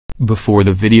Before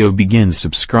the video begins,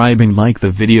 subscribe and like the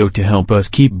video to help us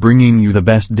keep bringing you the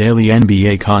best daily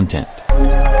NBA content.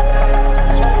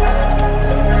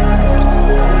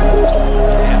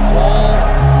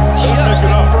 Just in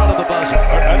front of the buzzer.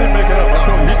 I didn't make it up. I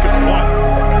thought he could play.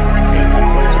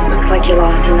 Looks like you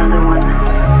lost another one.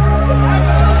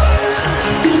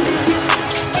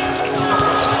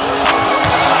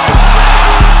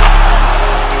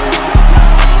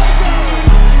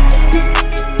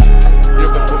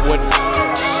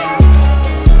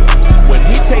 When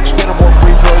he takes 10 or more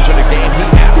free throws in a game, he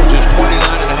averages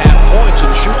 29.5 points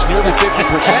and shoots nearly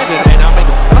 50%. And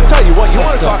I'll tell you what, you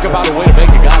want to talk about a way to make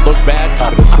a guy look bad?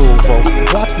 Out of the school, folks.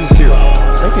 Watch this here.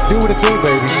 They can do what it do,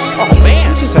 baby. Oh, man.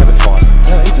 He's just having fun.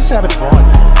 Yeah, he's just having fun.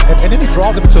 And then he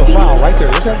draws him into a foul right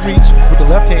there. There's that reach with the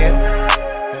left hand.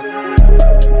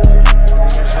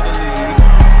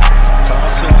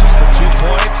 Thompson, just the 2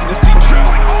 points. Nifty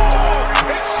drilling. Oh!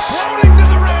 Exploding to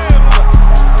the rim.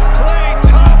 Klay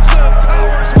Thompson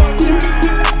powers one down.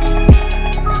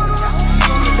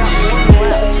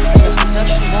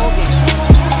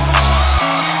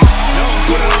 Jones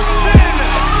with it on spin.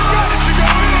 Got it to go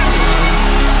in.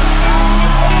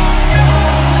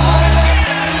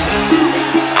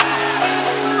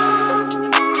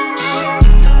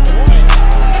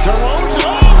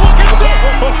 DeRozan. Oh, look at that.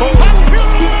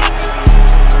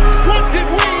 What did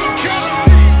we just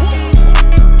see?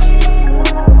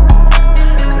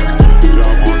 Good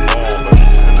job on ball, but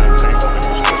it's in that paint line. It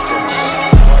was frustrating.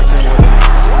 Clarkson with it.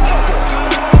 There's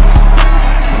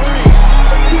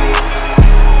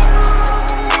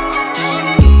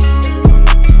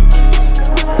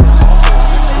also a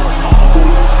 6-foot tall.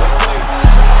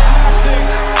 Quickly, passing.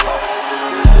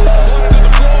 Pointed to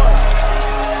the floor.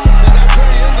 So that's where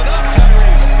he ended up,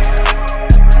 Tyrese.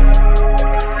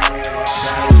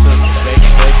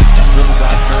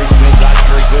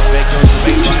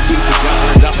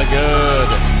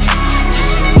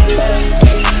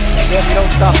 If you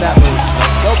don't stop that move,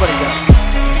 nobody does.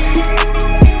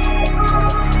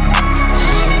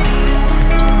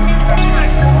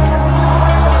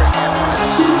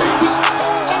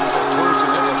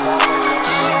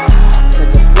 And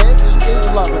the bench is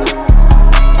loving it.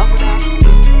 Coming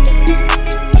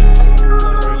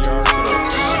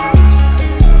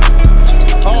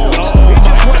out. He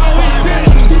just went 5 in.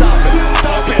 Stop it.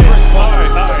 Stop it, Chris Paul.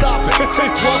 Stop it.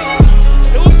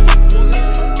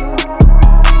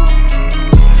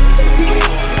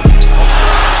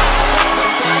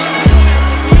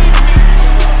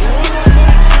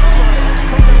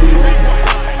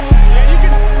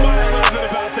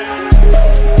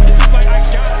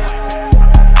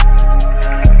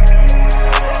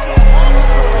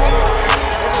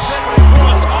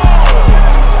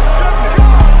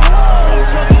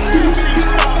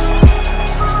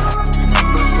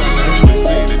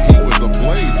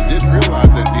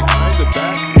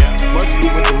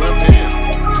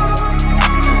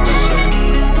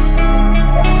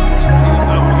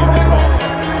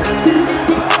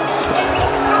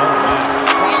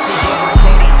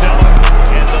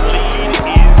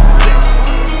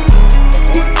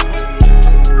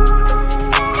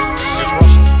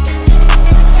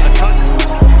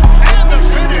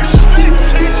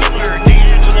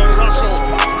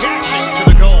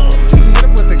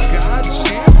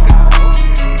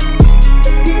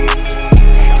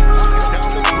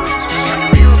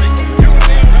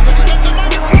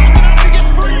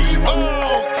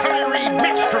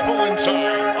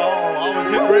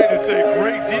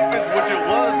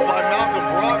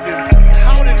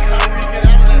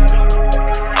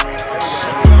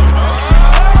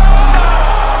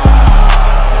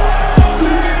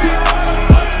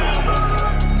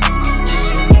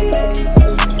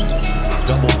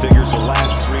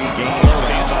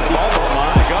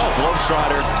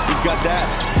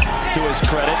 To his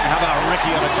credit. How about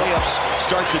Ricky on a layups?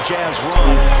 Start the Jazz run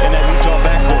in that Utah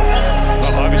backcourt.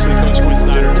 Well, obviously, Coach Quinn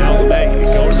Snyder tells him, hey,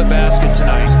 go to the basket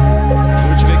tonight.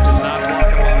 Vucevic does not want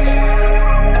to watch.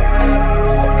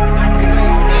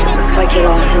 Looks like you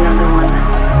lost another one.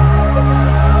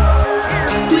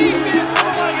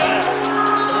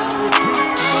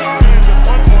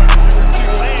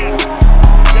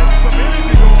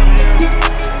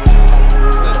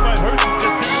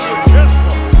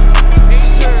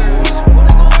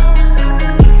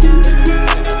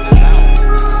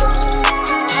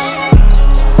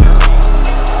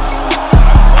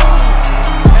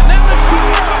 And then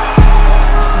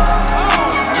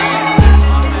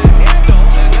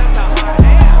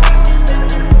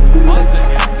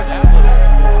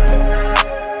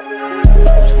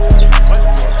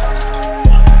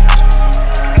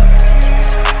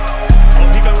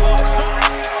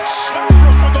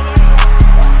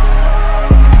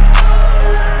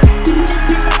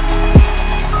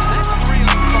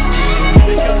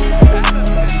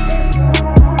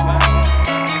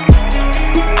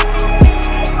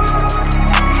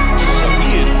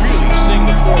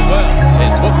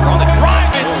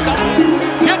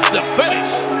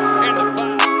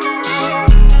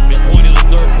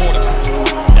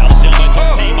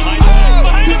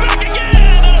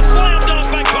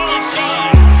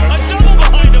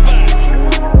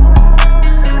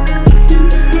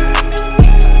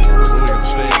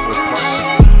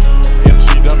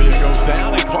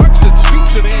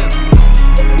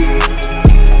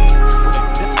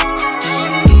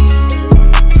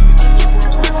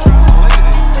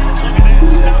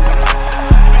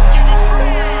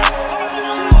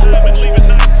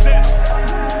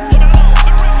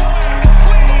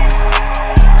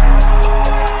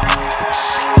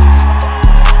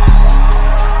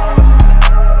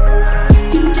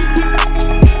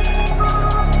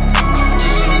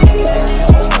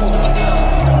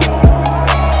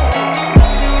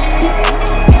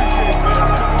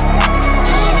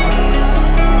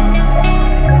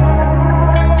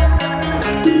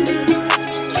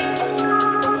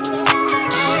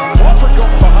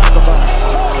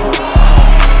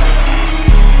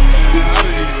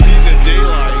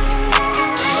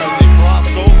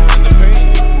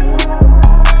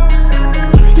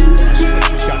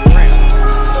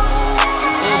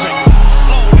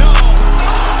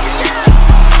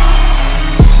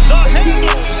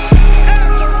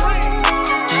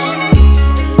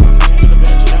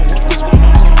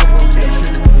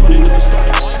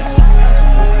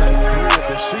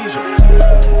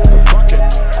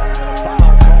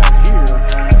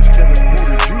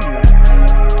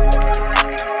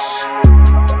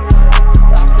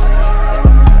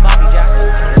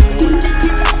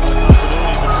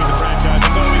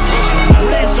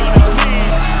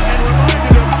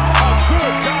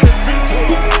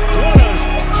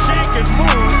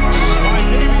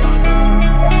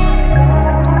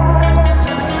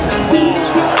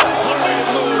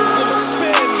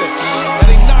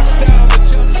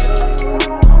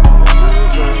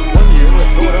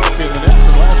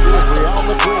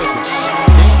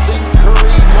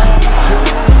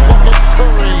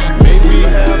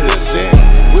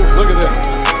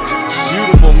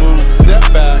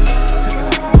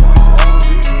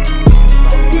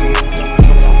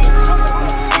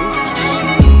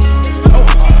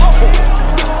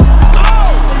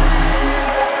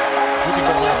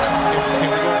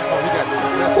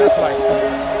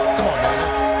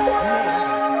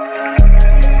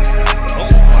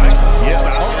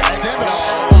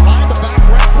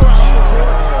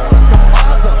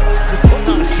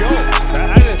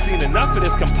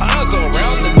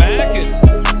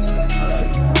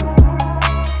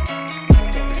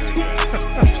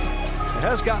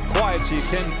has gotten quiet, so you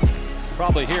can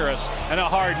probably hear us. And how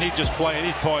Harden, he's just playing.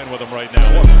 He's toying with him right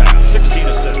now. What a pass. 16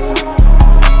 assists.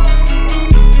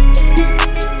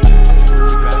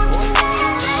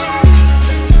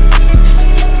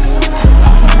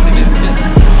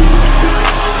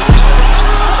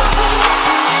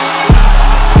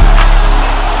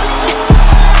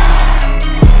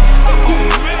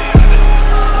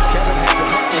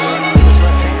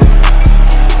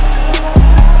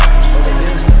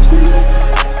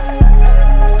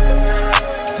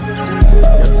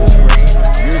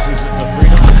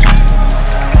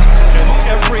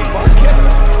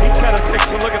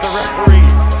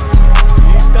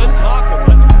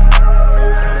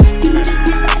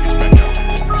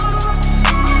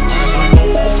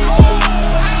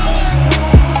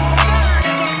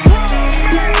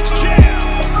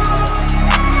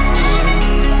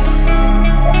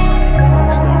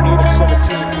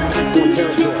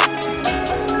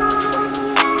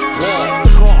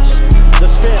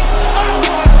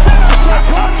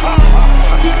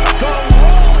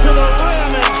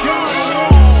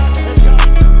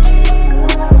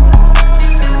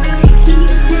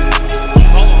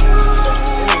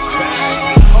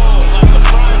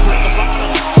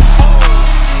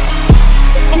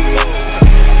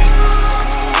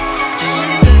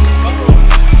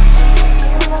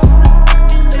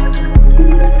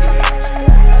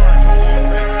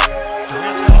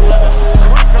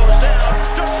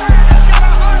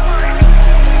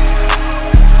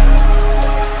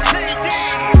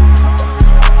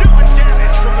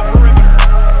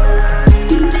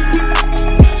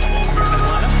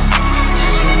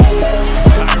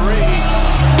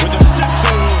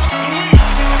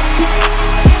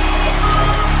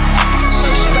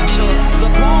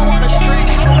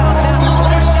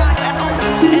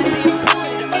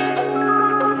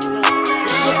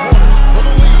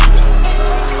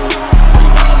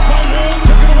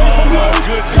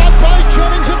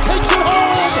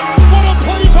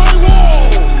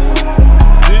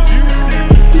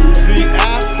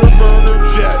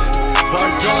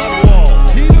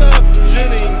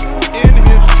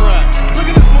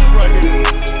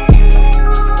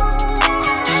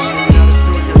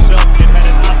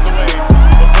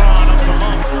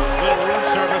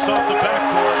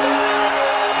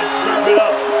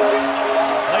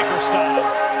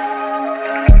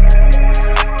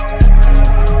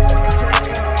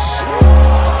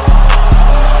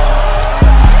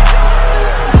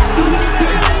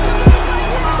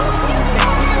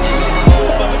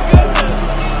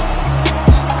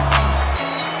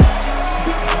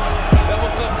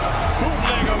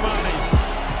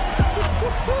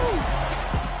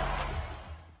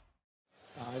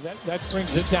 That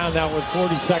brings it down now with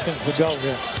 40 seconds to go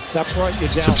here. That brought you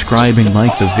down. Subscribe and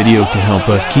like the video to help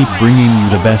us keep bringing you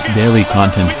the best daily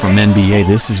content from NBA.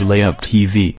 This is Layup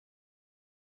TV.